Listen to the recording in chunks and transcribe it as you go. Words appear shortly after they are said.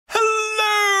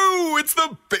it's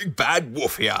the Big Bad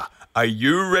Wolf here. Are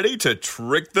you ready to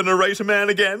trick the narrator man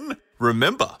again?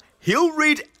 Remember, he'll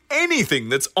read anything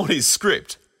that's on his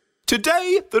script.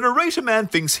 Today, the narrator man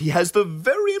thinks he has the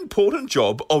very important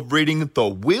job of reading The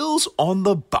Wheels on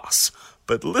the Bus.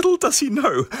 But little does he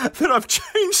know that I've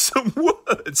changed some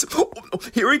words. Oh,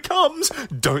 here he comes.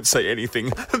 Don't say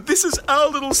anything. This is our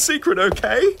little secret,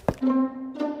 okay?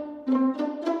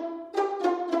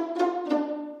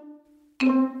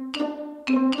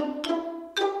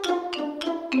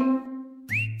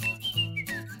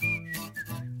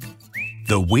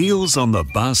 The wheels on the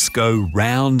bus go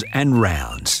round and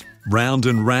round. Round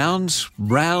and round,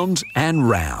 round and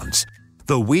round.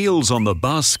 The wheels on the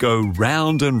bus go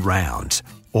round and round,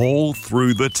 all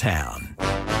through the town.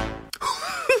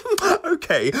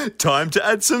 Okay, time to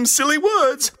add some silly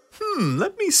words.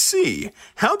 Let me see.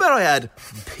 How about I add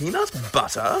peanut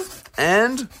butter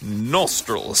and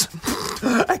nostrils?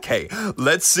 Okay,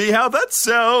 let's see how that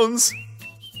sounds.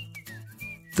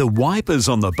 The wipers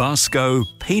on the bus go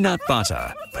peanut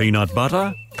butter, peanut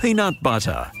butter, peanut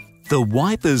butter. The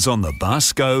wipers on the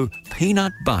bus go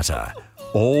peanut butter,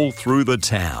 all through the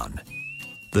town.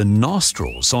 The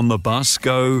nostrils on the bus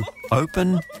go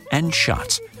open and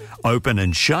shut, open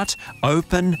and shut,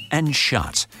 open and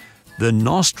shut. The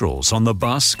nostrils on the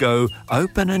bus go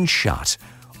open and shut,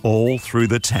 all through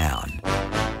the town.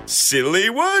 Silly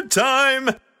word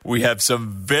time! We have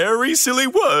some very silly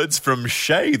words from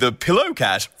Shay the Pillow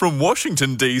Cat from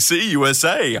Washington, D.C.,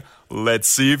 USA. Let's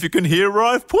see if you can hear where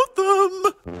I've put them.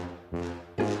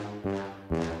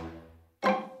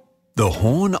 The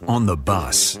horn on the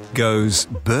bus goes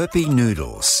burpee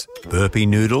noodles, burpee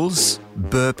noodles,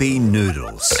 burpee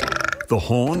noodles. The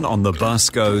horn on the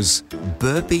bus goes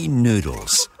burpee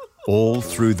noodles, all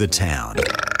through the town.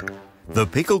 The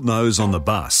pickled nose on the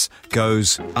bus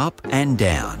goes up and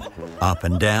down, up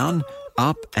and down,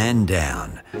 up and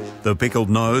down. The pickled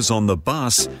nose on the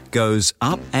bus goes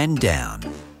up and down,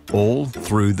 all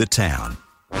through the town.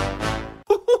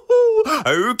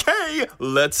 Okay,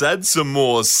 let's add some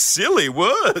more silly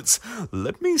words.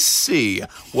 Let me see.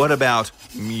 What about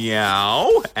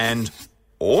meow and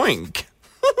oink?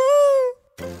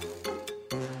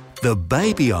 The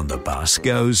baby on the bus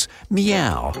goes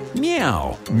meow,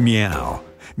 meow, meow,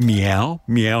 meow,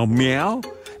 meow, meow,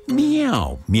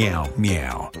 meow, meow,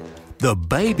 meow. The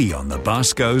baby on the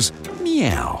bus goes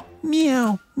meow,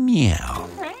 meow, meow,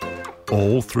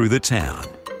 all through the town.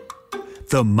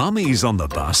 The mummies on the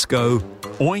bus go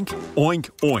oink,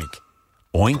 oink, oink,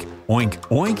 oink, oink,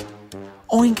 oink,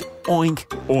 oink, oink,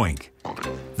 oink.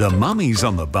 The mummies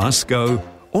on the bus go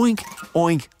oink,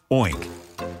 oink, oink,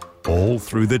 all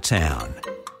through the town.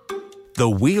 The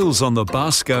wheels on the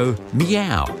bus go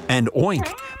meow and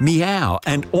oink, meow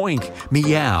and oink,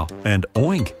 meow and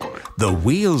oink. The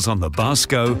wheels on the bus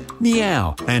go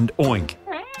meow and oink,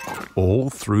 all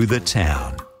through the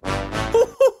town.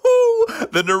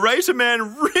 The narrator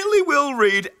man really will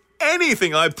read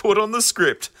anything I put on the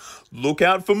script. Look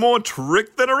out for more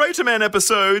Trick the Narrator Man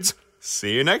episodes.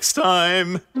 See you next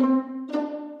time.